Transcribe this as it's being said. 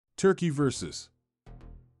Turkey versus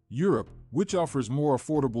Europe, which offers more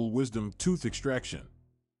affordable wisdom tooth extraction.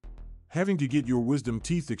 Having to get your wisdom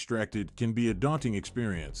teeth extracted can be a daunting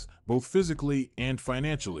experience, both physically and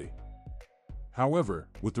financially. However,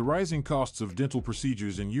 with the rising costs of dental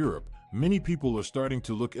procedures in Europe, many people are starting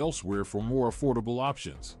to look elsewhere for more affordable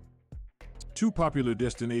options. Two popular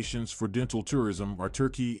destinations for dental tourism are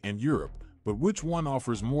Turkey and Europe, but which one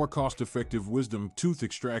offers more cost-effective wisdom tooth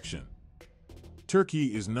extraction?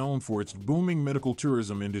 Turkey is known for its booming medical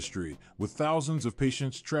tourism industry, with thousands of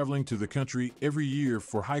patients traveling to the country every year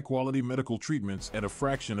for high-quality medical treatments at a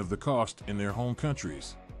fraction of the cost in their home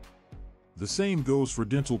countries. The same goes for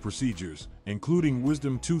dental procedures, including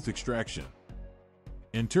wisdom tooth extraction.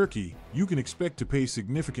 In Turkey, you can expect to pay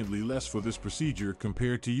significantly less for this procedure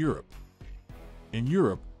compared to Europe. In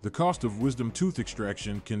Europe, the cost of wisdom tooth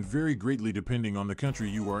extraction can vary greatly depending on the country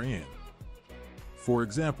you are in. For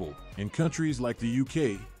example, in countries like the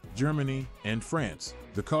UK, Germany, and France,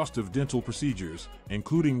 the cost of dental procedures,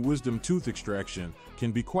 including wisdom tooth extraction,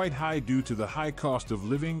 can be quite high due to the high cost of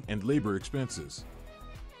living and labor expenses.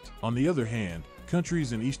 On the other hand,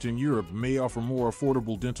 countries in Eastern Europe may offer more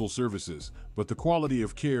affordable dental services, but the quality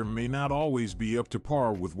of care may not always be up to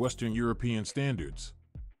par with Western European standards.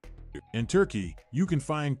 In Turkey, you can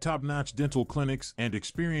find top-notch dental clinics and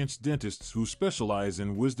experienced dentists who specialize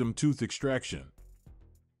in wisdom tooth extraction.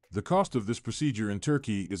 The cost of this procedure in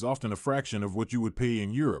Turkey is often a fraction of what you would pay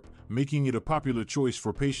in Europe, making it a popular choice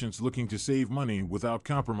for patients looking to save money without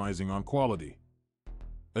compromising on quality.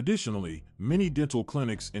 Additionally, many dental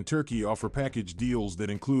clinics in Turkey offer package deals that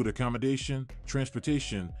include accommodation,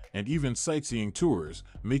 transportation, and even sightseeing tours,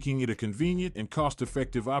 making it a convenient and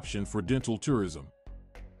cost-effective option for dental tourism.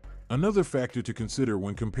 Another factor to consider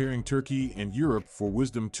when comparing Turkey and Europe for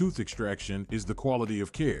wisdom tooth extraction is the quality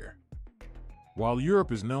of care. While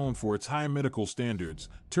Europe is known for its high medical standards,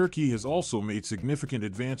 Turkey has also made significant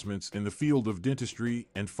advancements in the field of dentistry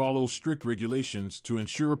and follows strict regulations to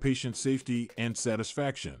ensure patient safety and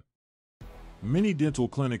satisfaction. Many dental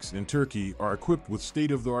clinics in Turkey are equipped with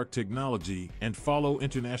state-of-the-art technology and follow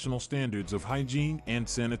international standards of hygiene and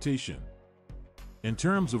sanitation. In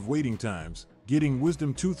terms of waiting times, getting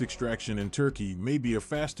wisdom tooth extraction in Turkey may be a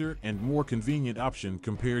faster and more convenient option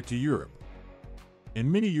compared to Europe. In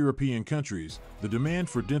many European countries, the demand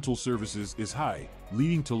for dental services is high,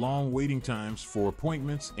 leading to long waiting times for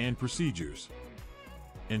appointments and procedures.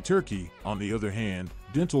 In Turkey, on the other hand,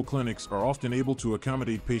 dental clinics are often able to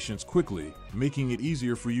accommodate patients quickly, making it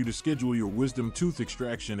easier for you to schedule your wisdom tooth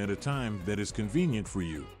extraction at a time that is convenient for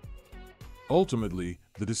you. Ultimately,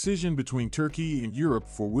 the decision between Turkey and Europe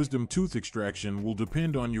for wisdom tooth extraction will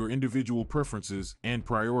depend on your individual preferences and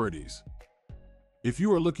priorities. If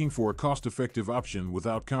you are looking for a cost-effective option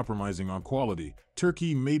without compromising on quality,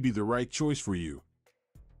 Turkey may be the right choice for you.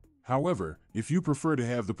 However, if you prefer to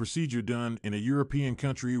have the procedure done in a European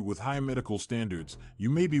country with high medical standards,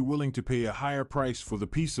 you may be willing to pay a higher price for the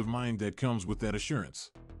peace of mind that comes with that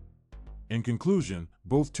assurance. In conclusion,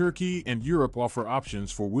 both Turkey and Europe offer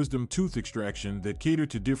options for wisdom tooth extraction that cater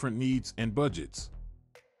to different needs and budgets.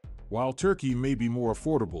 While Turkey may be more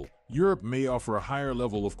affordable, Europe may offer a higher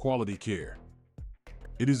level of quality care.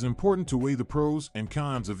 It is important to weigh the pros and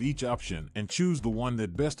cons of each option and choose the one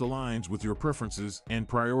that best aligns with your preferences and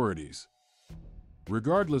priorities.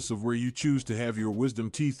 Regardless of where you choose to have your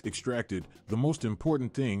wisdom teeth extracted, the most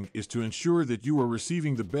important thing is to ensure that you are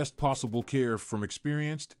receiving the best possible care from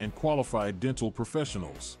experienced and qualified dental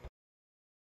professionals.